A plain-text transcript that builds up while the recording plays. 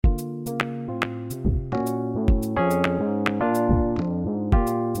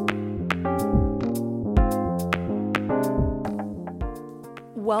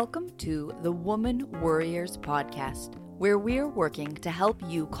Welcome to the Woman Warriors Podcast, where we're working to help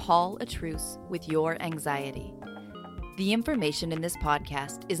you call a truce with your anxiety. The information in this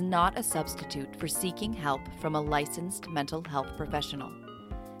podcast is not a substitute for seeking help from a licensed mental health professional.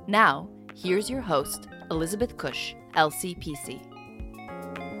 Now, here's your host, Elizabeth Cush, LCPC.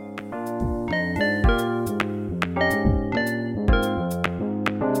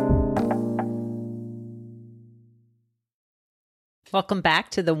 Welcome back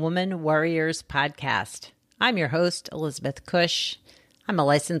to the Woman Warriors Podcast. I'm your host, Elizabeth Cush. I'm a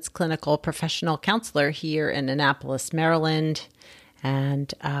licensed clinical professional counselor here in Annapolis, Maryland. And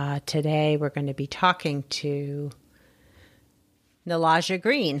today we're going to be talking to Nalaja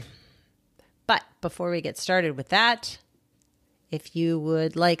Green. But before we get started with that, if you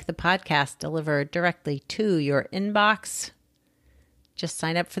would like the podcast delivered directly to your inbox, just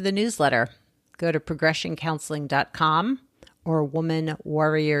sign up for the newsletter. Go to progressioncounseling.com or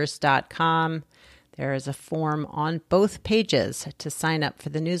womanwarriors.com. There is a form on both pages to sign up for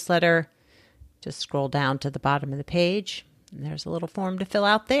the newsletter. Just scroll down to the bottom of the page, and there's a little form to fill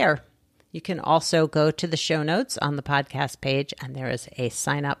out there. You can also go to the show notes on the podcast page, and there is a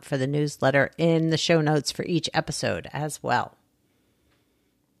sign up for the newsletter in the show notes for each episode as well.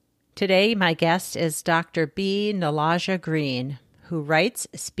 Today, my guest is Dr. B. Nalaja Green, who writes,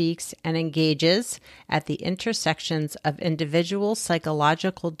 speaks, and engages at the intersections of individual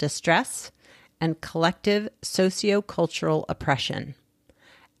psychological distress and collective sociocultural oppression.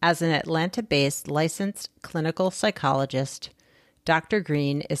 As an Atlanta-based licensed clinical psychologist, Dr.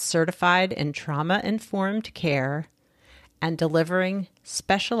 Green is certified in trauma-informed care and delivering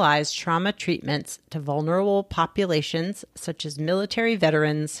specialized trauma treatments to vulnerable populations such as military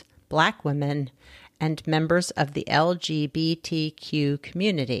veterans, Black women, and members of the LGBTQ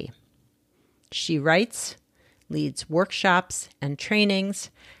community. She writes, leads workshops and trainings,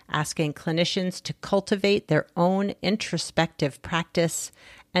 asking clinicians to cultivate their own introspective practice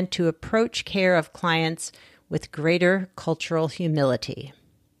and to approach care of clients with greater cultural humility.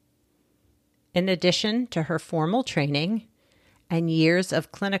 In addition to her formal training and years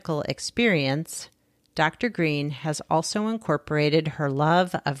of clinical experience, Dr. Green has also incorporated her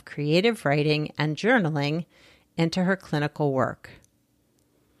love of creative writing and journaling into her clinical work.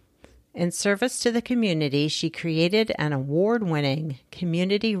 In service to the community, she created an award-winning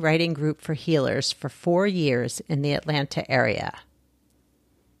community writing group for healers for 4 years in the Atlanta area.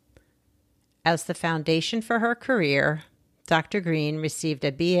 As the foundation for her career, Dr. Green received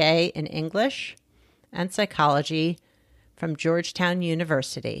a BA in English and psychology from Georgetown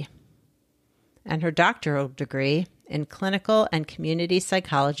University, and her doctoral degree in clinical and community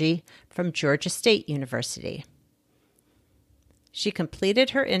psychology from Georgia State University. She completed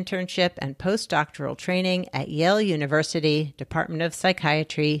her internship and postdoctoral training at Yale University Department of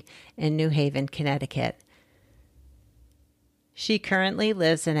Psychiatry in New Haven, Connecticut. She currently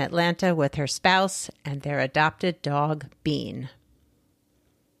lives in Atlanta with her spouse and their adopted dog, Bean.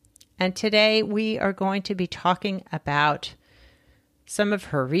 And today we are going to be talking about some of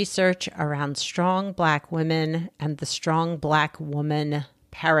her research around strong Black women and the strong Black woman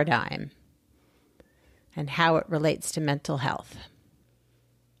paradigm and how it relates to mental health.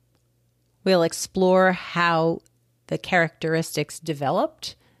 We'll explore how the characteristics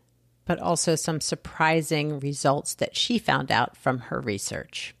developed, but also some surprising results that she found out from her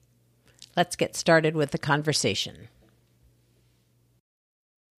research. Let's get started with the conversation.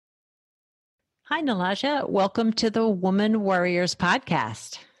 Hi, Nalaja. Welcome to the Woman Warriors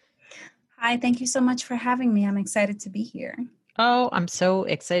Podcast. Hi, thank you so much for having me. I'm excited to be here. Oh, I'm so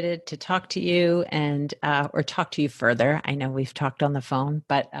excited to talk to you and or talk to you further. I know we've talked on the phone,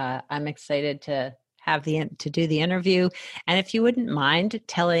 but I'm excited to have to do the interview. And if you wouldn't mind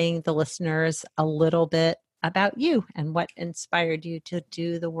telling the listeners a little bit about you and what inspired you to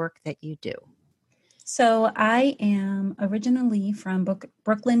do the work that you do. So I am originally from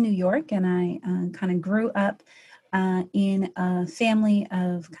Brooklyn, New York, and I kind of grew up in a family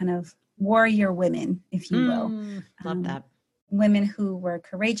of kind of warrior women, if you will. Love that. Women who were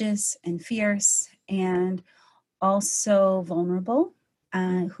courageous and fierce and also vulnerable,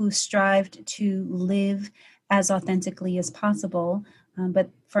 who strived to live as authentically as possible. But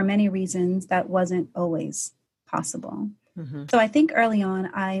for many reasons, that wasn't always possible. Mm-hmm. So I think early on,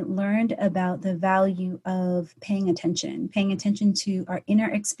 I learned about the value of paying attention to our inner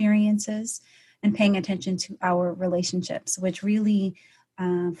experiences and paying attention to our relationships, which really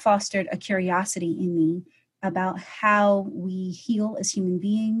fostered a curiosity in me about how we heal as human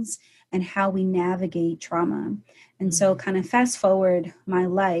beings and how we navigate trauma. And so kind of fast forward my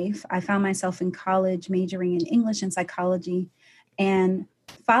life, I found myself in college majoring in English and psychology. And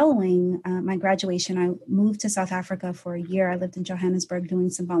following my graduation, I moved to South Africa for a year. I lived in Johannesburg doing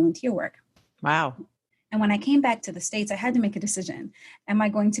some volunteer work. Wow. And when I came back to the States, I had to make a decision. Am I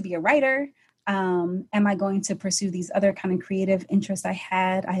going to be a writer? Am I going to pursue these other kind of creative interests I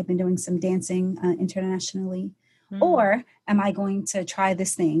had? I had been doing some dancing internationally. Or am I going to try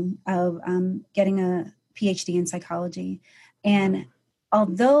this thing of getting a PhD in psychology? And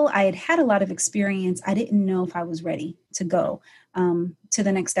although I had had a lot of experience, I didn't know if I was ready to go to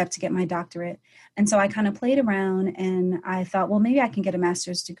the next step to get my doctorate. And so I kind of played around and I thought, well, maybe I can get a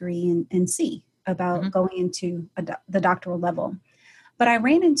master's degree and see about going into the doctoral level. But I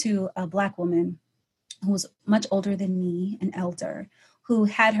ran into a Black woman who was much older than me, an elder, who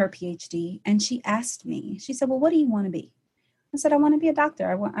had her PhD. And she asked me, she said, well, what do you want to be? I said, I want to be a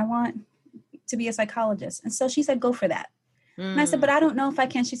doctor. I want to be a psychologist. And so she said, go for that. And I said, but I don't know if I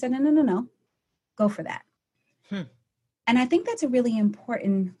can. She said, no, go for that. And I think that's a really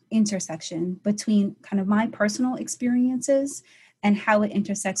important intersection between kind of my personal experiences and how it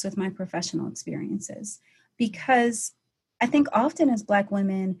intersects with my professional experiences. Because I think often as Black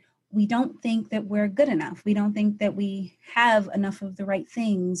women, we don't think that we're good enough. We don't think that we have enough of the right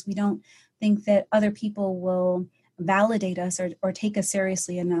things. We don't think that other people will validate us or take us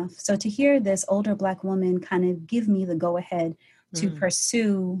seriously enough. So to hear this older Black woman kind of give me the go ahead to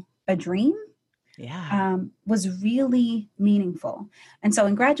pursue a dream was really meaningful. And so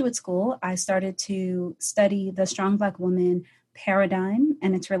in graduate school, I started to study the strong Black woman paradigm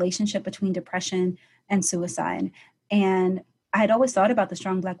and its relationship between depression and suicide. And I had always thought about the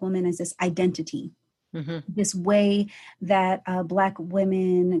strong Black woman as this identity, this way that Black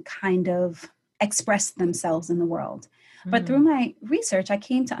women kind of express themselves in the world. But through my research, I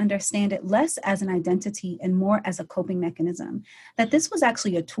came to understand it less as an identity and more as a coping mechanism, that this was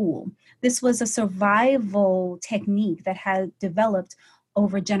actually a tool. This was a survival technique that had developed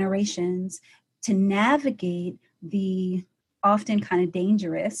over generations to navigate the often kind of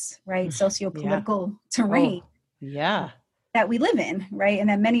dangerous, right, sociopolitical terrain that we live in, right, and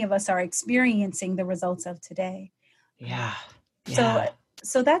that many of us are experiencing the results of today.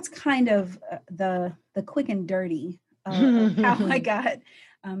 So that's kind of the quick and dirty of how I got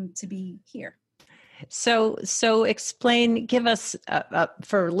to be here. So explain, give us,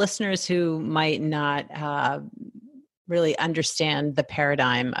 for listeners who might not really understand the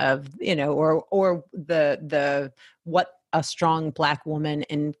paradigm of, or the what a strong Black woman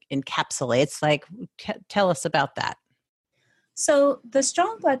encapsulates, like tell us about that. So the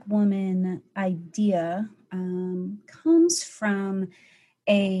strong Black woman idea comes from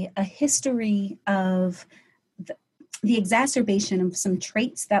a history of the exacerbation of some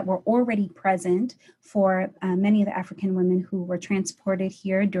traits that were already present for many of the African women who were transported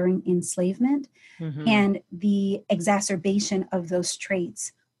here during enslavement, and the exacerbation of those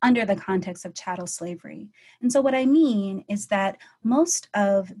traits under the context of chattel slavery. And so what I mean is that most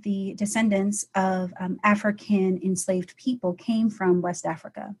of the descendants of African enslaved people came from West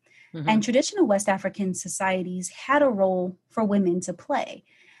Africa. And traditional West African societies had a role for women to play.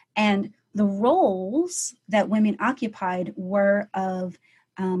 And the roles that women occupied were of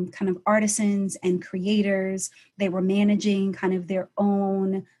kind of artisans and creators. They were managing kind of their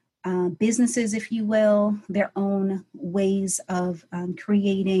own businesses, if you will, their own ways of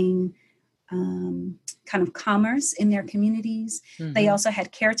creating kind of commerce in their communities. They also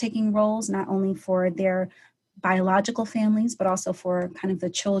had caretaking roles, not only for their biological families, but also for kind of the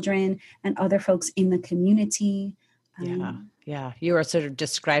children and other folks in the community. Yeah. You were sort of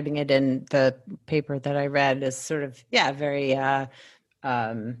describing it in the paper that I read as sort of, very like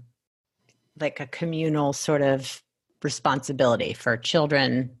a communal sort of responsibility for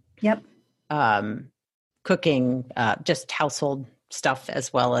children. Cooking, just household stuff,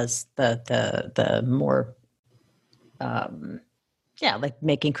 as well as the more, like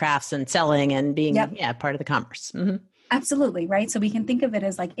making crafts and selling and being part of the commerce. Absolutely, right? So we can think of it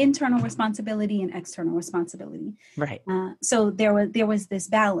as like internal responsibility and external responsibility. Right. So there was this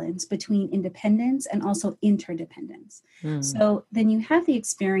balance between independence and also interdependence. So then you have the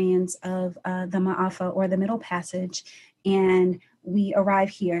experience of the Ma'afa, or the Middle Passage, and we arrive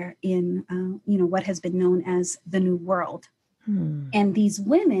here in what has been known as the New World. And these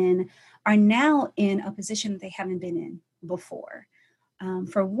women are now in a position that they haven't been in before.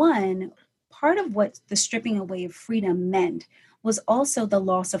 For one, part of what the stripping away of freedom meant was also the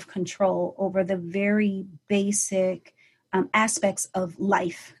loss of control over the very basic aspects of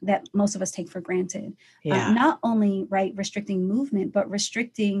life that most of us take for granted. Not only, right, restricting movement, but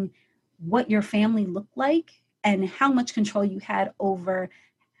restricting what your family looked like and how much control you had over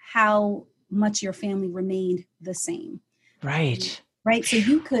how much your family remained the same. Right. right? So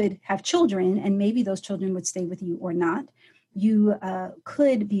you could have children, and maybe those children would stay with you or not. You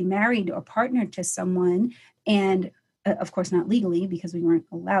could be married or partnered to someone, and of course not legally, because we weren't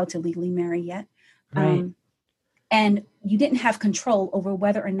allowed to legally marry yet. Right. And you didn't have control over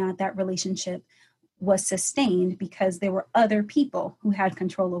whether or not that relationship was sustained, because there were other people who had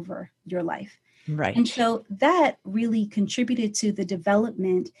control over your life. Right. And so that really contributed to the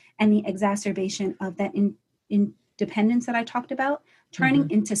development and the exacerbation of that independence that I talked about, turning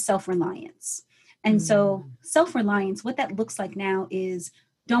into self-reliance. And so self-reliance, what that looks like now is,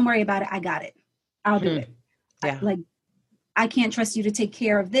 don't worry about it. I got it. I'll do it. Yeah. I can't trust you to take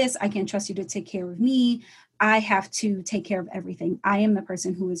care of this. I can't trust you to take care of me. I have to take care of everything. I am the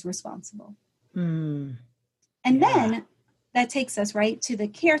person who is responsible. And then that takes us right to the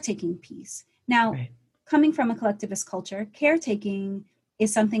caretaking piece. Now, coming from a collectivist culture, caretaking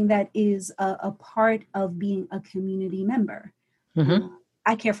is something that is a part of being a community member.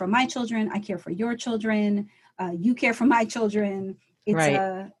 I care for my children. I care for your children. You care for my children.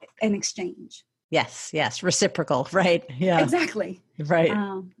 It's an exchange. Yes. Reciprocal. Right. Yeah. Exactly. Right.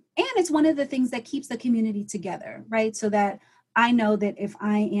 And it's one of the things that keeps the community together, right? So that I know that if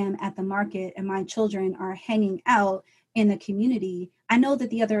I am at the market and my children are hanging out in the community, I know that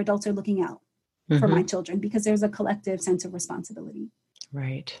the other adults are looking out for my children, because there's a collective sense of responsibility.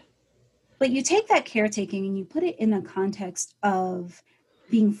 Right. But you take that caretaking and you put it in the context of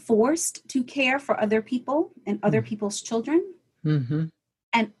being forced to care for other people and other people's children,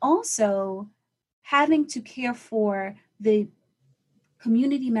 and also having to care for the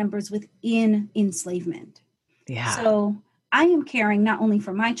community members within enslavement. Yeah. So I am caring not only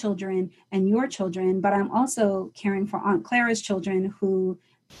for my children and your children, but I'm also caring for Aunt Clara's children who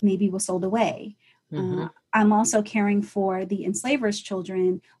maybe was sold away. I'm also caring for the enslaver's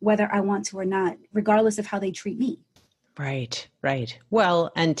children, whether I want to or not, regardless of how they treat me. Right. Well,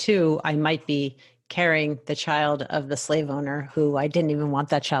 and two, I might be carrying the child of the slave owner who I didn't even want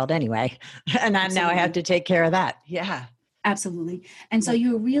that child anyway. And now I have to take care of that. Yeah. Absolutely. And so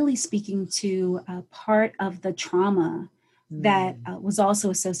you're really speaking to a part of the trauma that was also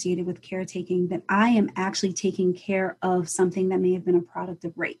associated with caretaking, that I am actually taking care of something that may have been a product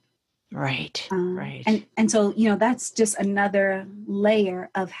of rape. Right. And so, that's just another layer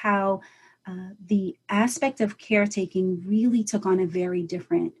of how the aspect of caretaking really took on a very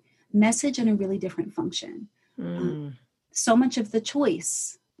different message and a really different function. So much of the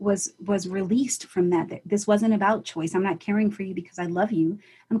choice was released from that. This wasn't about choice. I'm not caring for you because I love you.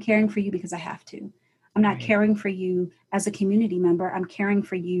 I'm caring for you because I have to. I'm not caring for you as a community member. I'm caring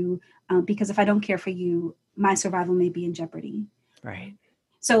for you because if I don't care for you, my survival may be in jeopardy. Right.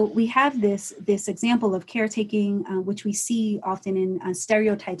 So we have this example of caretaking, which we see often in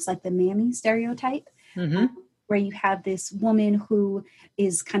stereotypes like the mammy stereotype, where you have this woman who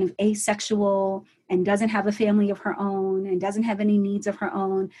is kind of asexual and doesn't have a family of her own and doesn't have any needs of her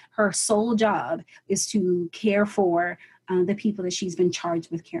own. Her sole job is to care for the people that she's been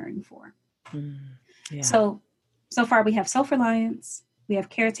charged with caring for. Yeah. So far we have self-reliance, we have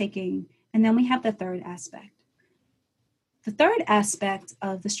caretaking, and then we have the third aspect. The third aspect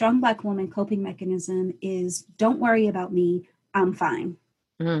of the strong Black woman coping mechanism is, don't worry about me, I'm fine.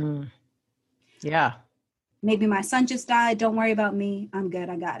 Yeah. Maybe my son just died, don't worry about me, I'm good,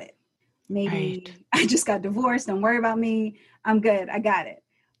 I got it. Maybe I just got divorced, don't worry about me, I'm good, I got it.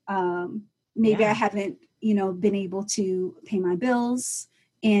 Maybe I haven't, been able to pay my bills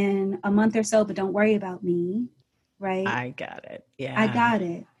in a month or so, but don't worry about me, right? I got it. Yeah. I got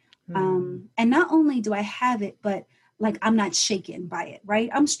it. And not only do I have it, but I'm not shaken by it, right?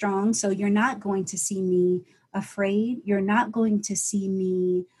 I'm strong. So you're not going to see me afraid. You're not going to see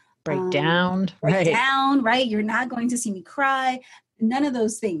me break down, right? You're not going to see me cry. None of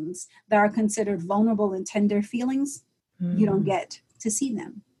those things that are considered vulnerable and tender feelings, you don't get to see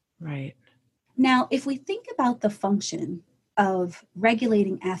them. Right. Now, if we think about the function of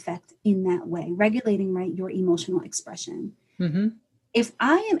regulating affect in that way, regulating, right, your emotional expression, if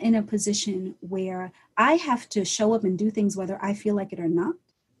I am in a position where I have to show up and do things whether I feel like it or not,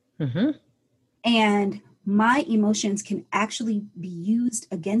 and my emotions can actually be used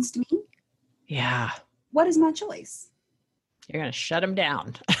against me, what is my choice? You're going to shut them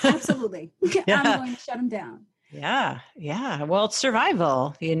down. Absolutely. I'm going to shut them down. Yeah. Well, it's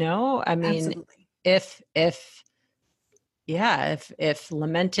survival, I mean, absolutely. If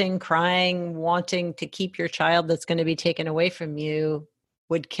lamenting, crying, wanting to keep your child that's going to be taken away from you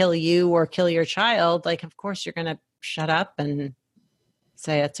would kill you or kill your child, of course you're going to shut up and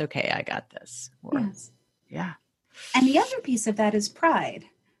say, it's okay, I got this. Yes. And the other piece of that is pride,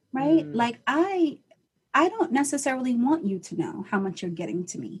 right? I don't necessarily want you to know how much you're getting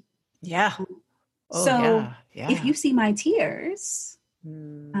to me. Yeah. Oh, So yeah. Yeah. if you see my tears,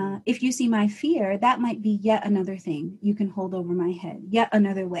 if you see my fear, that might be yet another thing you can hold over my head, yet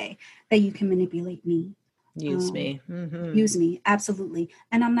another way that you can manipulate me. Use me. Mm-hmm. Use me. Absolutely.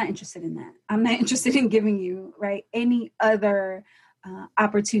 And I'm not interested in that. I'm not interested in giving you, right, any other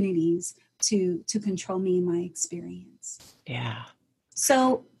opportunities to control me in my experience. Yeah.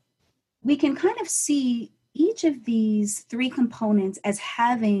 So we can kind of see each of these three components as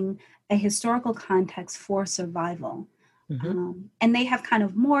having a historical context for survival. And they have kind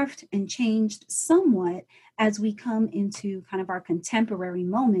of morphed and changed somewhat as we come into kind of our contemporary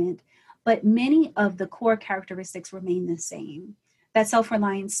moment, but many of the core characteristics remain the same. That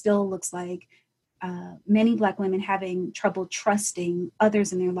self-reliance still looks like many Black women having trouble trusting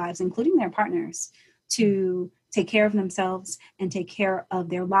others in their lives, including their partners, to take care of themselves and take care of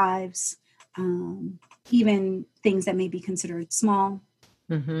their lives, even things that may be considered small.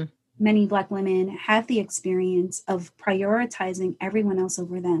 Many Black women have the experience of prioritizing everyone else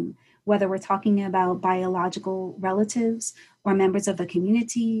over them, whether we're talking about biological relatives or members of the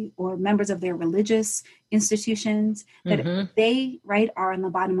community or members of their religious institutions, that they, right, are on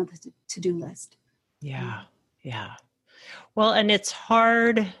the bottom of the to-do list. Yeah. Yeah. Well, and it's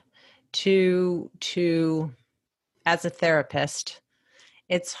hard to as a therapist,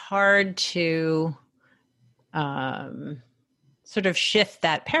 it's hard to sort of shift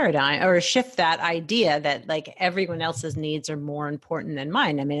that paradigm or shift that idea that like everyone else's needs are more important than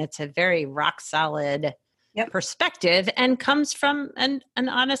mine. I mean, it's a very rock solid perspective and comes from an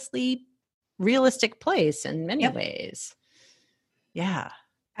honestly realistic place in many ways. Yeah.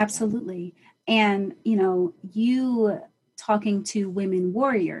 Absolutely. And, you know, you talking to women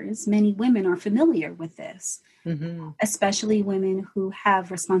warriors, many women are familiar with this, especially women who have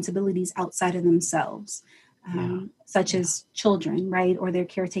responsibilities outside of themselves, such as children, right? Or their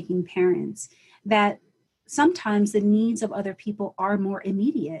caretaking parents, that sometimes the needs of other people are more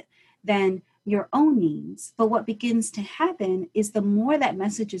immediate than your own needs. But what begins to happen is the more that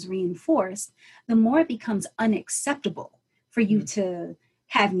message is reinforced, the more it becomes unacceptable for you to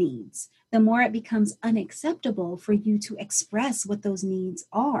have needs, the more it becomes unacceptable for you to express what those needs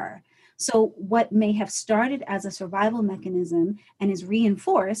are. So what may have started as a survival mechanism and is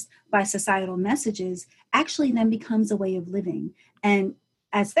reinforced by societal messages actually then becomes a way of living. And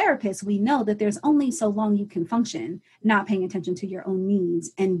as therapists, we know that there's only so long you can function not paying attention to your own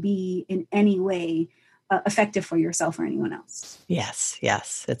needs and be in any way effective for yourself or anyone else. Yes.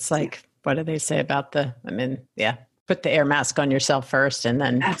 Yes. It's like, what do they say about put the air mask on yourself first and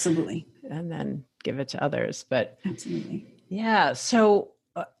then absolutely, and then give it to others. But absolutely. Yeah. So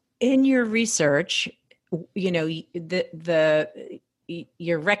in your research, you know,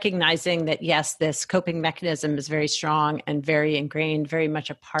 you're recognizing that, yes, this coping mechanism is very strong and very ingrained, very much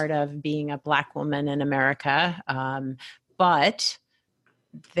a part of being a Black woman in America. But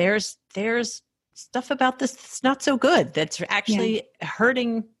there's stuff about this that's not so good, that's actually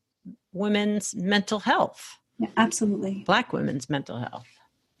hurting women's mental health. Yeah, absolutely. Black women's mental health.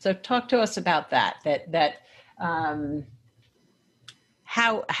 So talk to us about that.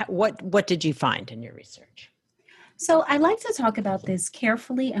 What did you find in your research? So I like to talk about this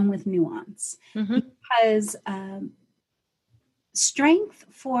carefully and with nuance, because strength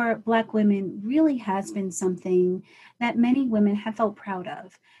for Black women really has been something that many women have felt proud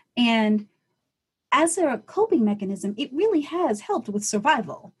of. And as a coping mechanism, it really has helped with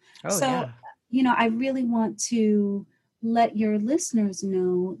survival. You know, I really want to let your listeners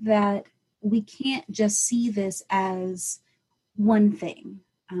know that we can't just see this as one thing.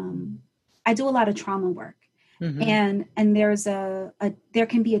 I do a lot of trauma work, and there's there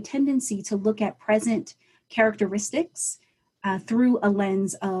can be a tendency to look at present characteristics through a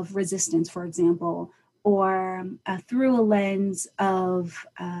lens of resistance, for example, or through a lens of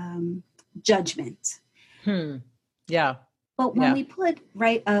judgment. Yeah. But when we put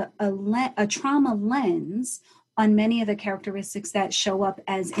a trauma lens on many of the characteristics that show up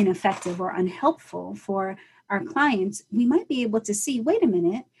as ineffective or unhelpful for our clients, we might be able to see, wait a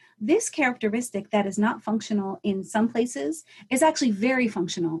minute, this characteristic that is not functional in some places is actually very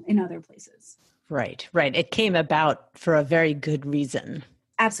functional in other places. Right. It came about for a very good reason.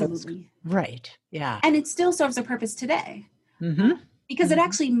 Absolutely. Right. Yeah. And it still serves a purpose today. Because it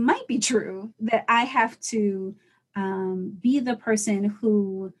actually might be true that I have to be the person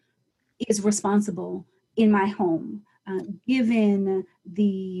who is responsible in my home, given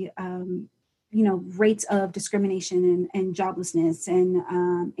the rates of discrimination and joblessness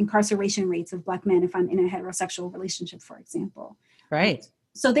and incarceration rates of Black men if I'm in a heterosexual relationship, for example. Right.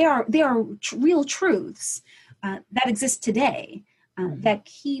 So there are real truths that exist today that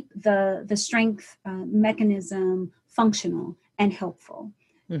keep the strength mechanism functional and helpful.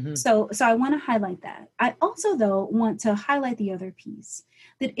 So I want to highlight that. I also, though, want to highlight the other piece,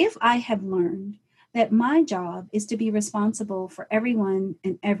 that if I have learned that my job is to be responsible for everyone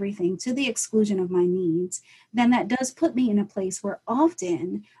and everything to the exclusion of my needs, then that does put me in a place where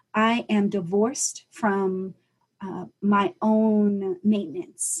often I am divorced from my own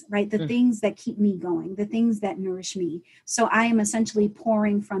maintenance, right? The things that keep me going, the things that nourish me. So I am essentially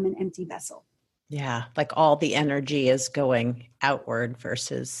pouring from an empty vessel. Yeah, like all the energy is going outward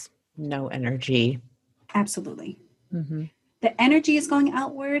versus no energy. Absolutely. The energy is going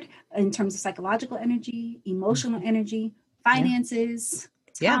outward in terms of psychological energy, emotional energy, finances,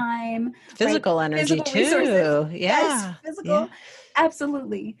 time, physical energy physical too. Resources. Yeah. Yes, physical.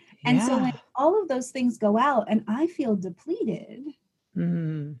 Absolutely. And so when all of those things go out and I feel depleted,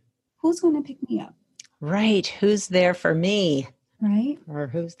 who's going to pick me up? Right. Who's there for me? Right. Or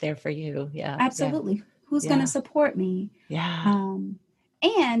who's there for you? Yeah. Absolutely. Yeah. Who's going to support me? Yeah.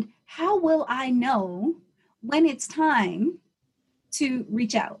 And how will I know when it's time to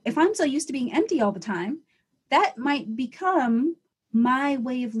reach out? If I'm so used to being empty all the time, that might become my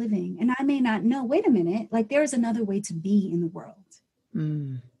way of living. And I may not know, wait a minute, like there's another way to be in the world.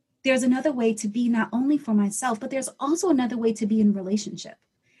 There's another way to be not only for myself, but there's also another way to be in relationship.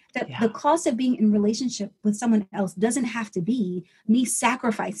 That the cost of being in relationship with someone else doesn't have to be me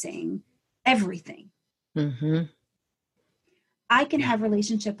sacrificing everything. I can have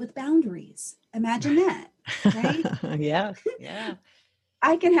relationship with boundaries. Imagine that, right? Yeah.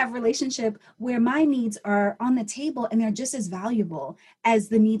 I can have relationship where my needs are on the table and they're just as valuable as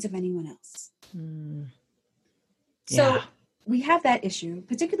the needs of anyone else. So we have that issue,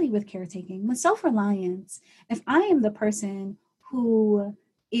 particularly with caretaking. With self-reliance, if I am the person who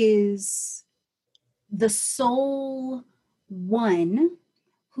is the sole one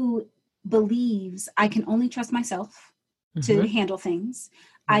who believes I can only trust myself to handle things,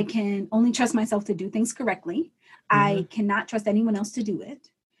 I can only trust myself to do things correctly, I cannot trust anyone else to do it,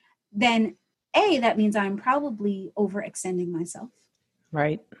 then that means I'm probably overextending myself.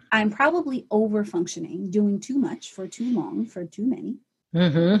 Right. I'm probably over-functioning, doing too much for too long, for too many.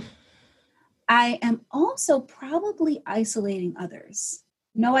 I am also probably isolating others.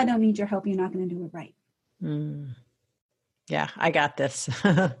 No, I don't need your help. You're not going to do it right. Yeah, I got this.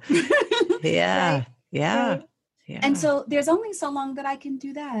 Right? Yeah. And so there's only so long that I can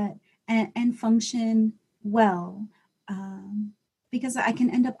do that and function well, because I can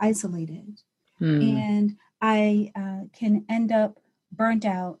end up isolated and I can end up burnt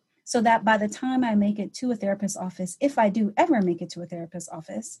out, so that by the time I make it to a therapist's office, if I do ever make it to a therapist's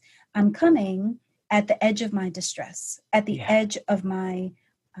office, I'm coming at the edge of my distress, at the edge of my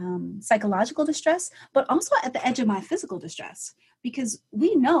psychological distress, but also at the edge of my physical distress, because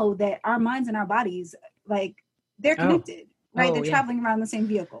we know that our minds and our bodies, like, they're connected, right? They're traveling around the same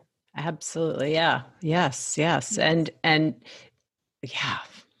vehicle. Absolutely. Yeah. Yes. And yeah.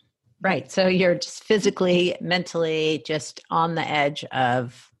 Right. So you're just physically, mentally just on the edge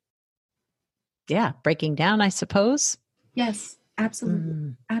of, breaking down, I suppose. Yes,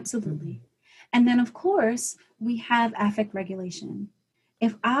 absolutely. Absolutely. And then, of course, we have affect regulation.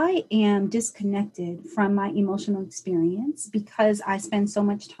 If I am disconnected from my emotional experience because I spend so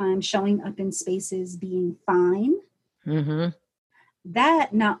much time showing up in spaces being fine,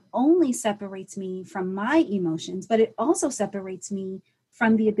 that not only separates me from my emotions, but it also separates me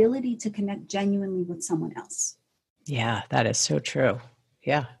from the ability to connect genuinely with someone else. Yeah, that is so true.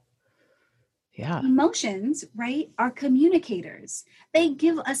 Yeah. Emotions, right, are communicators. They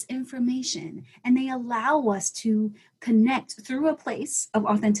give us information and they allow us to connect through a place of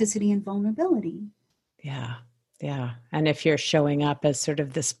authenticity and vulnerability. Yeah. And if you're showing up as sort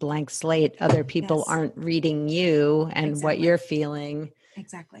of this blank slate, other people aren't reading you and what you're feeling.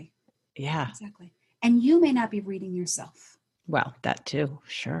 Exactly. Yeah. Exactly. And you may not be reading yourself. Well, that too.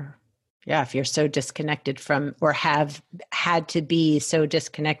 Sure. Yeah. If you're so disconnected from, or have had to be so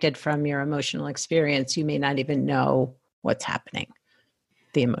disconnected from your emotional experience, you may not even know what's happening,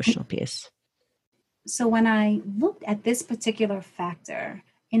 the emotional piece. So when I looked at this particular factor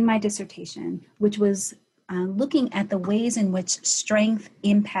in my dissertation, which was looking at the ways in which strength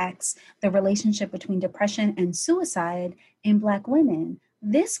impacts the relationship between depression and suicide in Black women,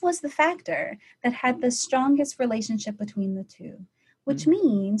 this was the factor that had the strongest relationship between the two, which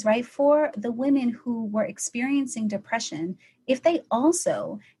means, right, for the women who were experiencing depression, if they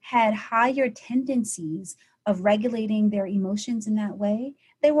also had higher tendencies of regulating their emotions in that way,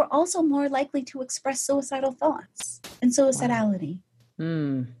 they were also more likely to express suicidal thoughts and suicidality.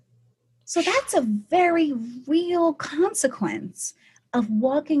 Mm. So that's a very real consequence of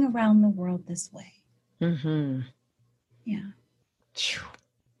walking around the world this way. Mm-hmm. Yeah.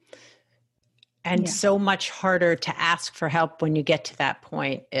 And Yeah. so much harder to ask for help when you get to that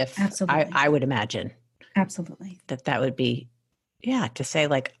point. If Absolutely. I would imagine Absolutely. that would be, to say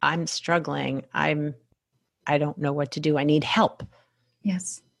like, I'm struggling. I don't know what to do. I need help.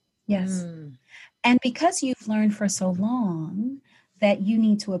 Yes. Yes. Mm. And because you've learned for so long that you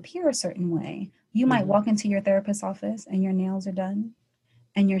need to appear a certain way, you might walk into your therapist's office and your nails are done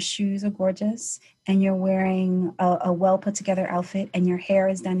and your shoes are gorgeous and you're wearing a well put together outfit and your hair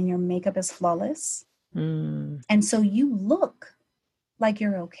is done and your makeup is flawless. Mm. And so you look like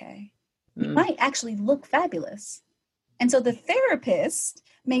you're okay. You might actually look fabulous. And so the therapist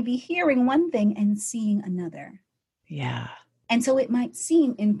may be hearing one thing and seeing another. Yeah. And so it might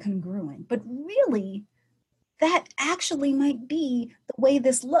seem incongruent, but really, that actually might be the way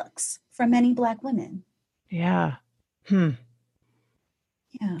this looks for many Black women. Yeah. Yeah.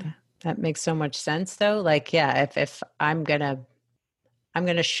 That makes so much sense though. Like, yeah, if I'm going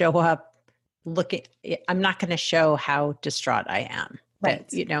to show up looking, I'm not going to show how distraught I am. Right.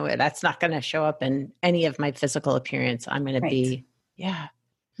 That, that's not going to show up in any of my physical appearance. I'm going to be,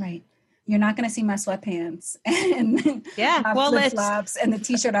 Right. You're not going to see my sweatpants and my flip-flops and the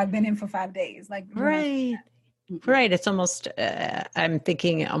t-shirt I've been in for 5 days. Like, right. Right. It's almost, I'm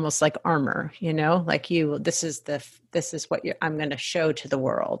thinking almost like armor, like this is what I'm going to show to the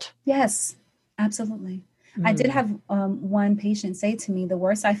world. Yes, absolutely. I did have one patient say to me, the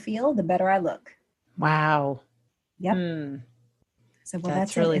worse I feel, the better I look. Wow. Yep. So, well,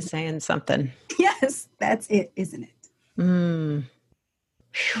 that's really saying something. Yes, that's it, isn't it?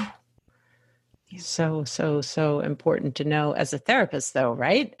 Yeah. So important to know as a therapist though,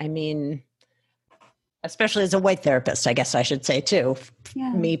 right? I mean, especially as a white therapist, I guess I should say too.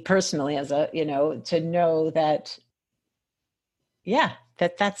 Yeah. Me personally, as a, to know that,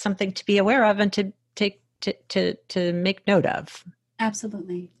 that's something to be aware of and to take, to make note of.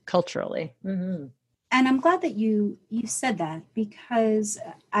 Absolutely. Culturally. Mm-hmm. And I'm glad that you said that, because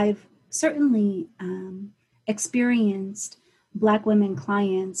I've certainly experienced Black women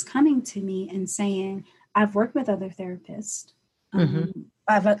clients coming to me and saying, I've worked with other therapists.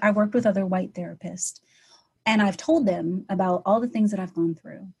 I've worked with other white therapists. And I've told them about all the things that I've gone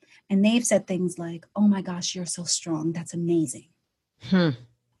through. And they've said things like, oh my gosh, you're so strong. That's amazing.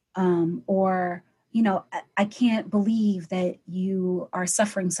 Or, I can't believe that you are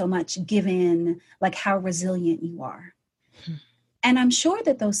suffering so much given like how resilient you are. And I'm sure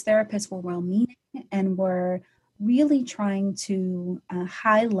that those therapists were well-meaning and were really trying to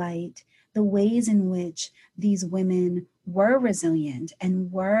highlight the ways in which these women were resilient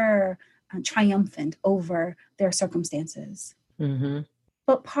and were triumphant over their circumstances.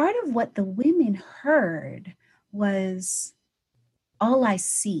 But part of what the women heard was, all I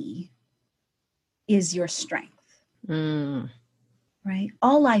see is your strength, right?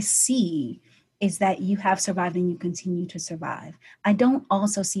 All I see is that you have survived and you continue to survive. I don't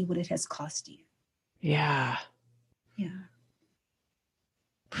also see what it has cost you. Yeah.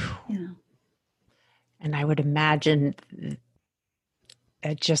 And I would imagine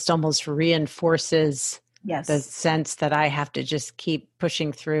it just almost reinforces the sense that I have to just keep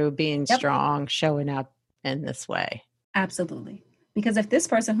pushing through, being strong, showing up in this way. Absolutely. Because if this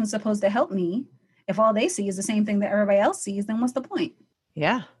person who's supposed to help me, if all they see is the same thing that everybody else sees, then what's the point?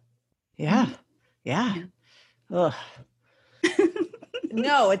 Yeah. Ugh.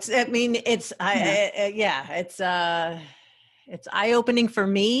 No, it's eye-opening for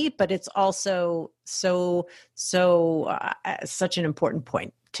me, but it's also such an important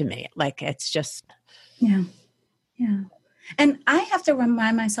point to me. Like, it's just. Yeah. And I have to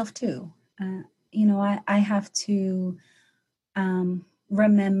remind myself too, I have to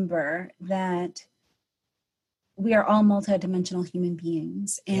remember that we are all multidimensional human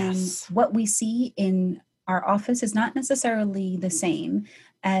beings. And what we see in our office is not necessarily the same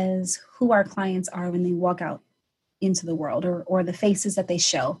as who our clients are when they walk out into the world, or the faces that they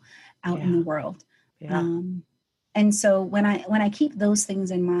show out in the world. And so when I keep those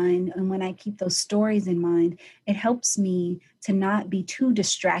things in mind, and when I keep those stories in mind, it helps me to not be too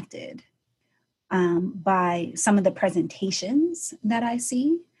distracted by some of the presentations that I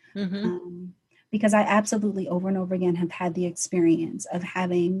see. Because I absolutely over and over again have had the experience of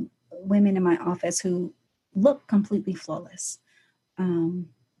having women in my office who look completely flawless,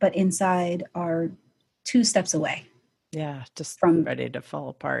 but inside are 2 steps away. Yeah, just from ready to fall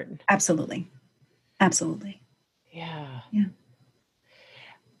apart. Absolutely. Yeah.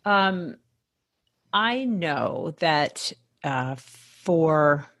 I know that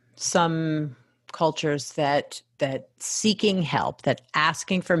for some cultures that seeking help, that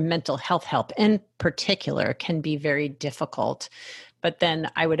asking for mental health help in particular can be very difficult. But then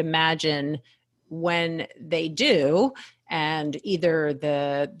I would imagine when they do, and either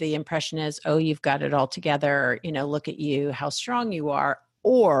the impression is, oh, you've got it all together, look at you, how strong you are,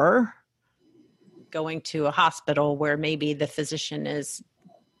 or going to a hospital where maybe the physician is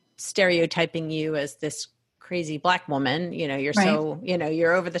stereotyping you as this crazy Black woman, you're Right. so,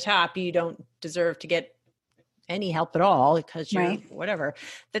 you're over the top, you don't deserve to get any help at all because you're Right. whatever.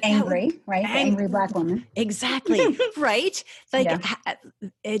 Angry, right? The angry Black woman. Exactly. Right. Like Yeah.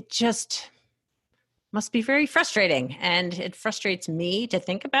 it just must be very frustrating, and it frustrates me to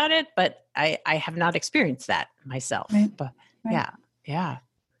think about it, but I have not experienced that myself. Right. But Right. yeah.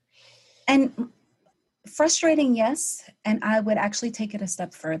 And frustrating, yes. And I would actually take it a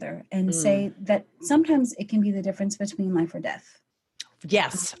step further and say that sometimes it can be the difference between life or death.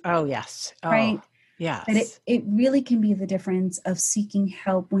 Yes. Oh, yes. Oh, right. Yes. That it really can be the difference of seeking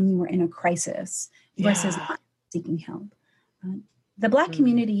help when you are in a crisis versus not seeking help. The Black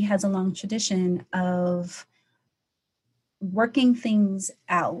community has a long tradition of working things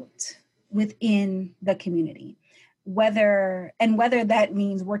out within the community. Whether that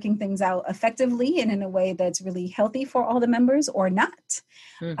means working things out effectively and in a way that's really healthy for all the members or not.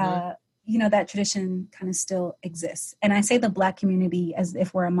 That tradition kind of still exists. And I say the Black community as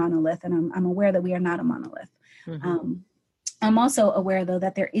if we're a monolith, and I'm aware that we are not a monolith. I'm also aware, though,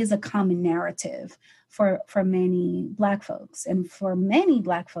 that there is a common narrative for many Black folks. And for many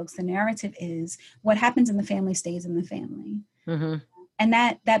Black folks, the narrative is what happens in the family stays in the family. And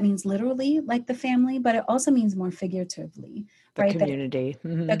that means literally like the family, but it also means more figuratively, right? Community.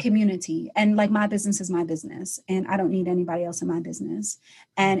 The community. And like my business is my business, and I don't need anybody else in my business.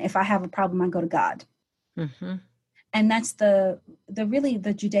 And if I have a problem, I go to God. And that's the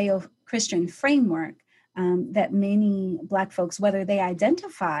Judeo-Christian framework that many Black folks, whether they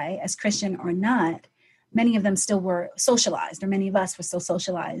identify as Christian or not, many of them still were socialized, or many of us were still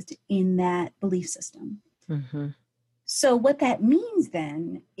socialized in that belief system. So what that means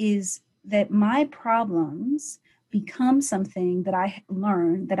then is that my problems become something that I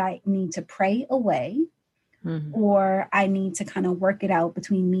learn that I need to pray away, or I need to kind of work it out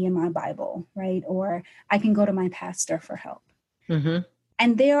between me and my Bible, right? Or I can go to my pastor for help.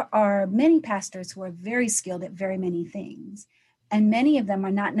 And there are many pastors who are very skilled at very many things. And many of them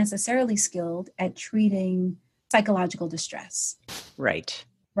are not necessarily skilled at treating psychological distress. Right.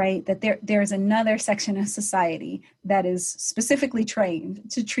 That there's another section of society that is specifically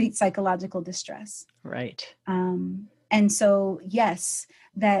trained to treat psychological distress. Right. And so, yes,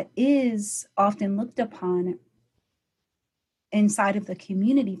 that is often looked upon inside of the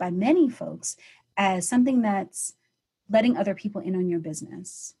community by many folks as something that's letting other people in on your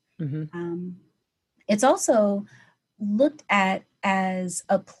business. It's also looked at as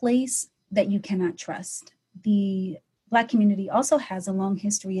a place that you cannot trust. The Black community also has a long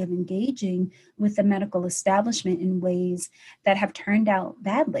history of engaging with the medical establishment in ways that have turned out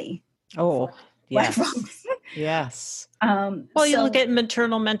badly. Oh, yes. Black folks. Yes. You look at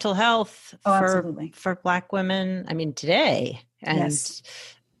maternal mental health for Black women. I mean, today, and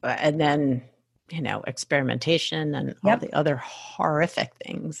then experimentation and all the other horrific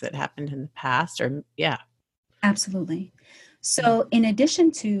things that happened in the past. Absolutely. So in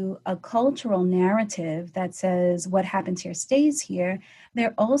addition to a cultural narrative that says what happens here stays here,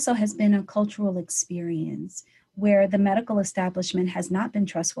 there also has been a cultural experience where the medical establishment has not been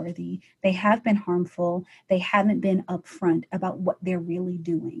trustworthy. They have been harmful. They haven't been upfront about what they're really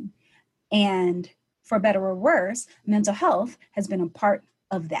doing. And for better or worse, mental health has been a part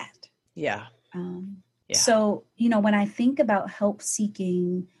of that. So, when I think about help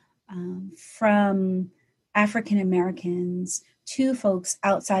seeking from African Americans to folks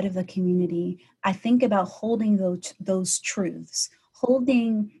outside of the community, I think about holding those truths,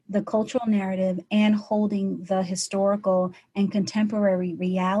 holding the cultural narrative and holding the historical and contemporary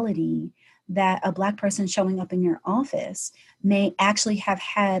reality that a Black person showing up in your office may actually have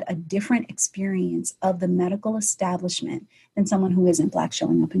had a different experience of the medical establishment than someone who isn't Black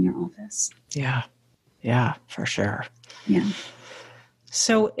showing up in your office. Yeah, for sure. Yeah.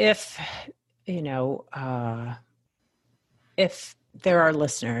 So if there are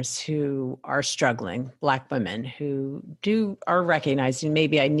listeners who are struggling, Black women who are recognizing,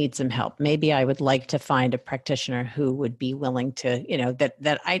 maybe I need some help. Maybe I would like to find a practitioner who would be willing to,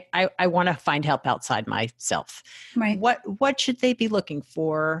 that I want to find help outside myself. Right. What should they be looking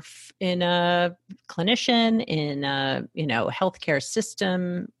for in a clinician, in a, healthcare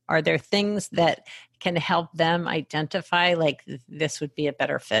system? Are there things that can help them identify like this would be a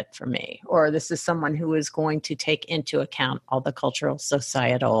better fit for me, or this is someone who is going to take into account all the cultural,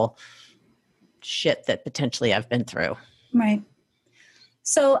 societal shit that potentially I've been through. Right.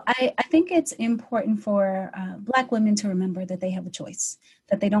 So I think it's important for Black women to remember that they have a choice,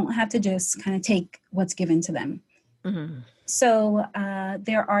 that they don't have to just kind of take what's given to them. Mm-hmm. So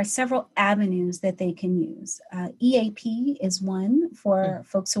there are several avenues that they can use. EAP is one for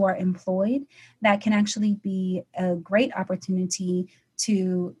folks who are employed. That can actually be a great opportunity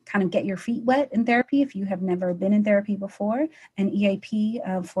to kind of get your feet wet in therapy if you have never been in therapy before. And EAP,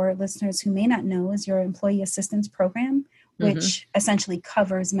 for listeners who may not know, is your Employee Assistance Program, which essentially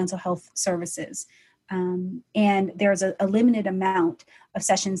covers mental health services. And there's a limited amount of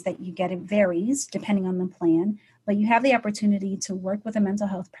sessions that you get. It varies depending on the plan, but you have the opportunity to work with a mental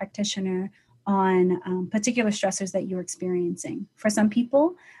health practitioner on particular stressors that you're experiencing. For some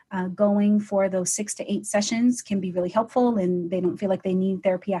people, going for those 6 to 8 sessions can be really helpful and they don't feel like they need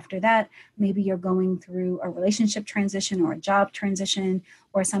therapy after that. Maybe you're going through a relationship transition or a job transition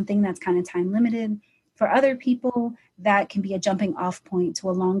or something that's kind of time limited. For other people, that can be a jumping off point to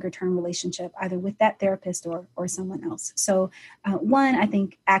a longer term relationship, either with that therapist or someone else. So one, I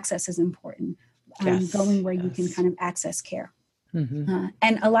think access is important, going where you can kind of access care.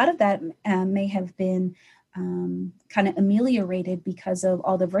 And a lot of that may have been kind of ameliorated because of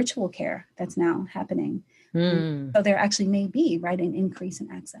all the virtual care that's now happening. So there actually may be, right, an increase in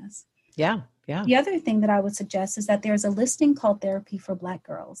access. Yeah. The other thing that I would suggest is that there's a listing called Therapy for Black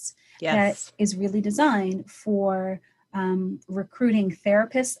Girls that is really designed for recruiting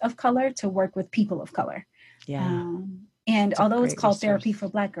therapists of color to work with people of color. And although it's called Therapy for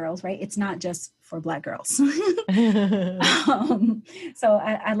Black Girls, right, it's not just for Black girls. So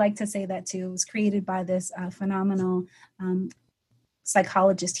I like to say that too. It was created by this phenomenal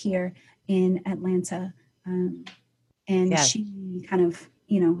psychologist here in Atlanta. And she kind of,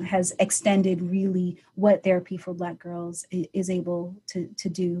 has extended really what Therapy for Black Girls is able to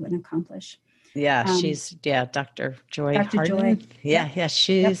do and accomplish. She's Dr. Joy Harden.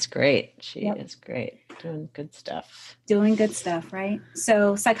 She's great. She is great. Doing good stuff, right?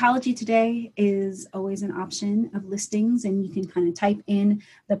 So Psychology Today is always an option of listings, and you can kind of type in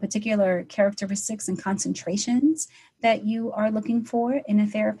the particular characteristics and concentrations that you are looking for in a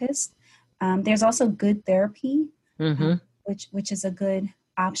therapist. There's also Good Therapy, which is a good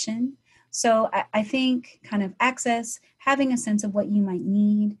option. So I think kind of access, having a sense of what you might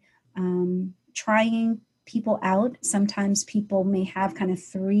need, trying people out. Sometimes people may have kind of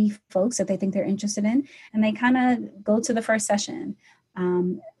 3 folks that they think they're interested in, and they kind of go to the first session.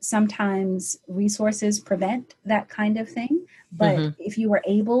 Sometimes resources prevent that kind of thing, but if you were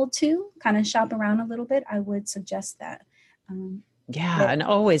able to kind of shop around a little bit, I would suggest that. And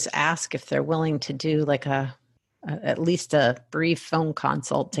always ask if they're willing to do like at least a brief phone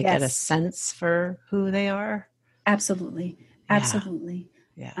consult to get a sense for who they are. Absolutely. And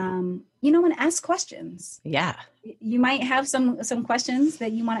ask questions. You might have some questions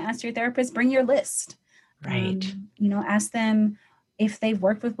that you want to ask your therapist. Bring your list. Right. Ask them if they've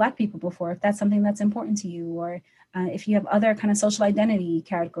worked with Black people before, if that's something that's important to you, or if you have other kind of social identity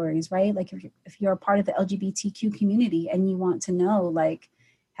categories, right? Like if you're a part of the LGBTQ community and you want to know, like,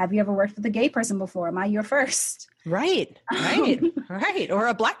 have you ever worked with a gay person before? Am I your first? Right. Or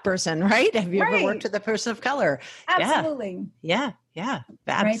a Black person, right? Have you ever worked with a person of color? Absolutely. Yeah. Absolutely.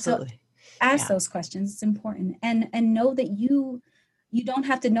 Right? So ask those questions. It's important. And know that you don't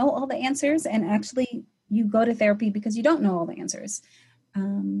have to know all the answers. And actually, you go to therapy because you don't know all the answers.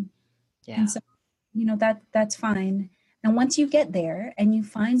 And so, that's fine. And once you get there and you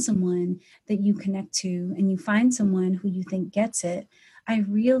find someone that you connect to and you find someone who you think gets it, I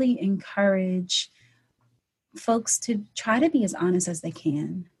really encourage folks to try to be as honest as they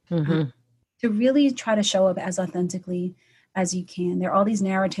can, to really try to show up as authentically as you can. There are all these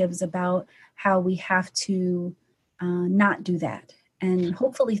narratives about how we have to not do that. And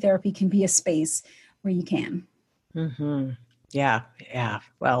hopefully therapy can be a space where you can. Yeah.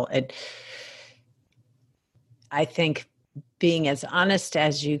 Well, I think being as honest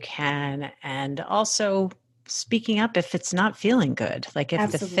as you can, and also speaking up if it's not feeling good. Like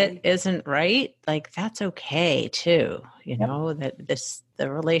if the fit isn't right, like that's okay too. That the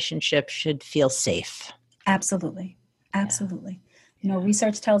relationship should feel safe. Absolutely.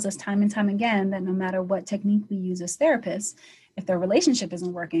 Research tells us time and time again that no matter what technique we use as therapists, if the relationship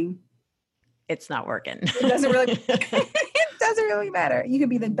isn't working, it's not working. It doesn't really matter. You could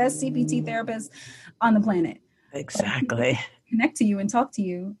be the best CPT therapist on the planet. Exactly. Connect to you and talk to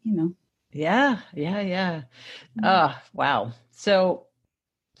you, Yeah. Oh, wow. So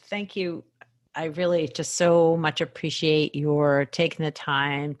thank you I really just so much appreciate your taking the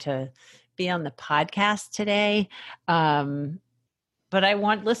time to be on the podcast today. But I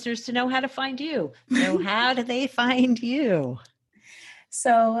want listeners to know how to find you. So how do they find you?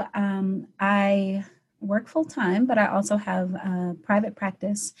 So I work full time, but I also have a private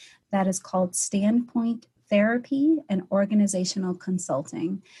practice that is called Standpoint Therapy and Organizational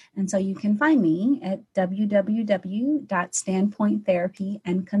Consulting. And so you can find me at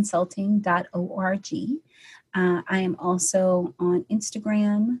www.standpointtherapyandconsulting.org. I am also on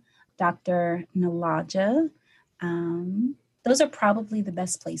Instagram, Dr. Nalaja. Those are probably the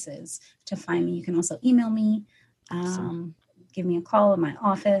best places to find me. You can also email me, give me a call in my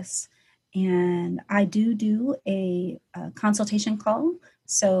office. And I do a consultation call.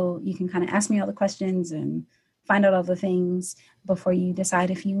 So you can kind of ask me all the questions and find out all the things before you decide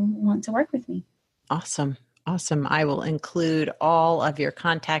if you want to work with me. Awesome. I will include all of your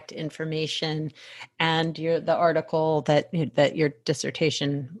contact information and the article that your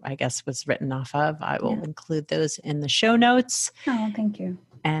dissertation, I guess, was written off of. I will include those in the show notes. Oh, thank you.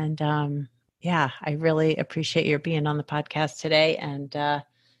 And I really appreciate your being on the podcast today. And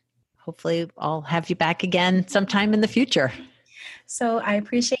hopefully I'll have you back again sometime in the future. So I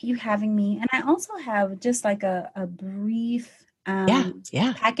appreciate you having me. And I also have just like a brief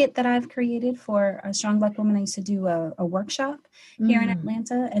packet that I've created for a Strong Black Woman. I used to do a workshop here in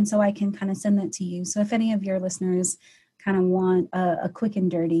Atlanta. And so I can kind of send that to you. So if any of your listeners kind of want a quick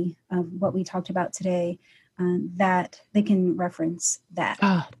and dirty of what we talked about today, that they can reference that.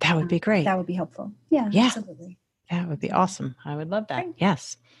 Oh, that would be great. That would be helpful. Yeah, absolutely. That would be awesome. I would love that. Great.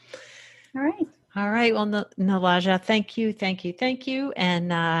 Yes. All right. Well, Nalaja, thank you.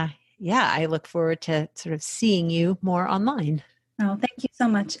 And I look forward to sort of seeing you more online. Oh, thank you so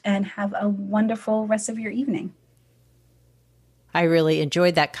much. And have a wonderful rest of your evening. I really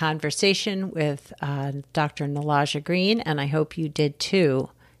enjoyed that conversation with Dr. Nalaja Green, and I hope you did too.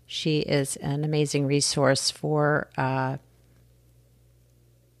 She is an amazing resource for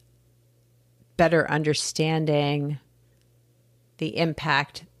better understanding the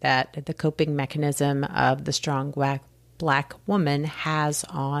impact that the coping mechanism of the strong Black woman has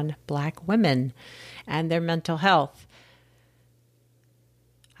on Black women and their mental health.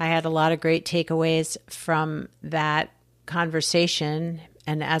 I had a lot of great takeaways from that conversation.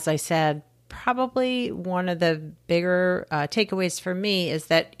 And as I said, probably one of the bigger takeaways for me is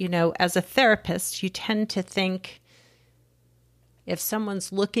that, as a therapist, you tend to think if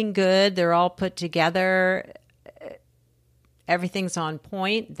someone's looking good, they're all put together, everything's on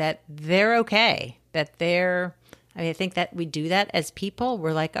point, that they're okay, I think that we do that as people.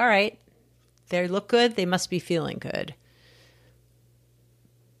 We're like, all right, they look good, they must be feeling good.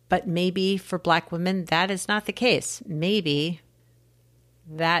 But maybe for Black women, that is not the case. Maybe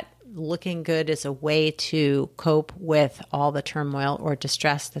that looking good is a way to cope with all the turmoil or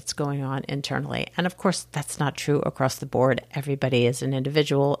distress that's going on internally. And of course, that's not true across the board. Everybody is an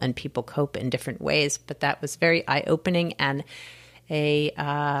individual and people cope in different ways. But that was very eye-opening and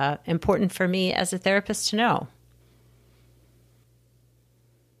important for me as a therapist to know.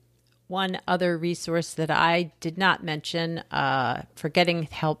 One other resource that I did not mention for getting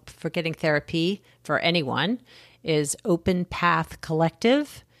help, for getting therapy for anyone, is Open Path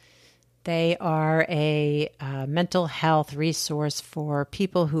Collective. They are a mental health resource for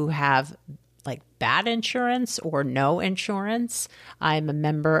people who have like bad insurance or no insurance. I'm a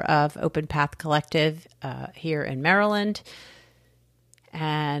member of Open Path Collective here in Maryland.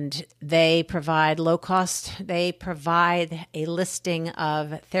 And they provide they provide a listing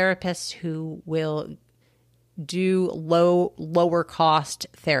of therapists who will do lower cost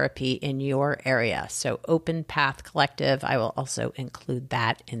therapy in your area. So Open Path Collective, I will also include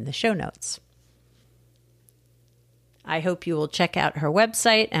that in the show notes. I hope you will check out her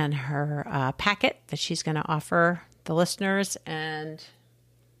website and her packet that she's going to offer the listeners. And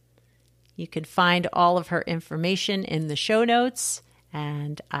you can find all of her information in the show notes.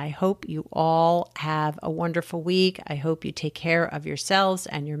 And I hope you all have a wonderful week. I hope you take care of yourselves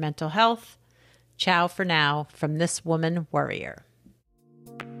and your mental health. Ciao for now from this woman warrior.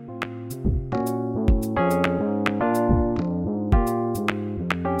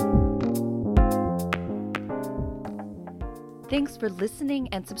 Thanks for listening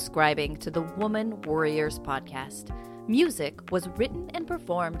and subscribing to the Woman Warriors podcast. Music was written and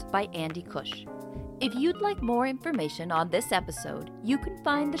performed by Andy Cush. If you'd like more information on this episode, you can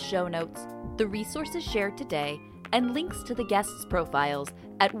find the show notes, the resources shared today, and links to the guests' profiles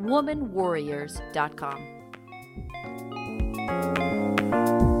at womanwarriors.com.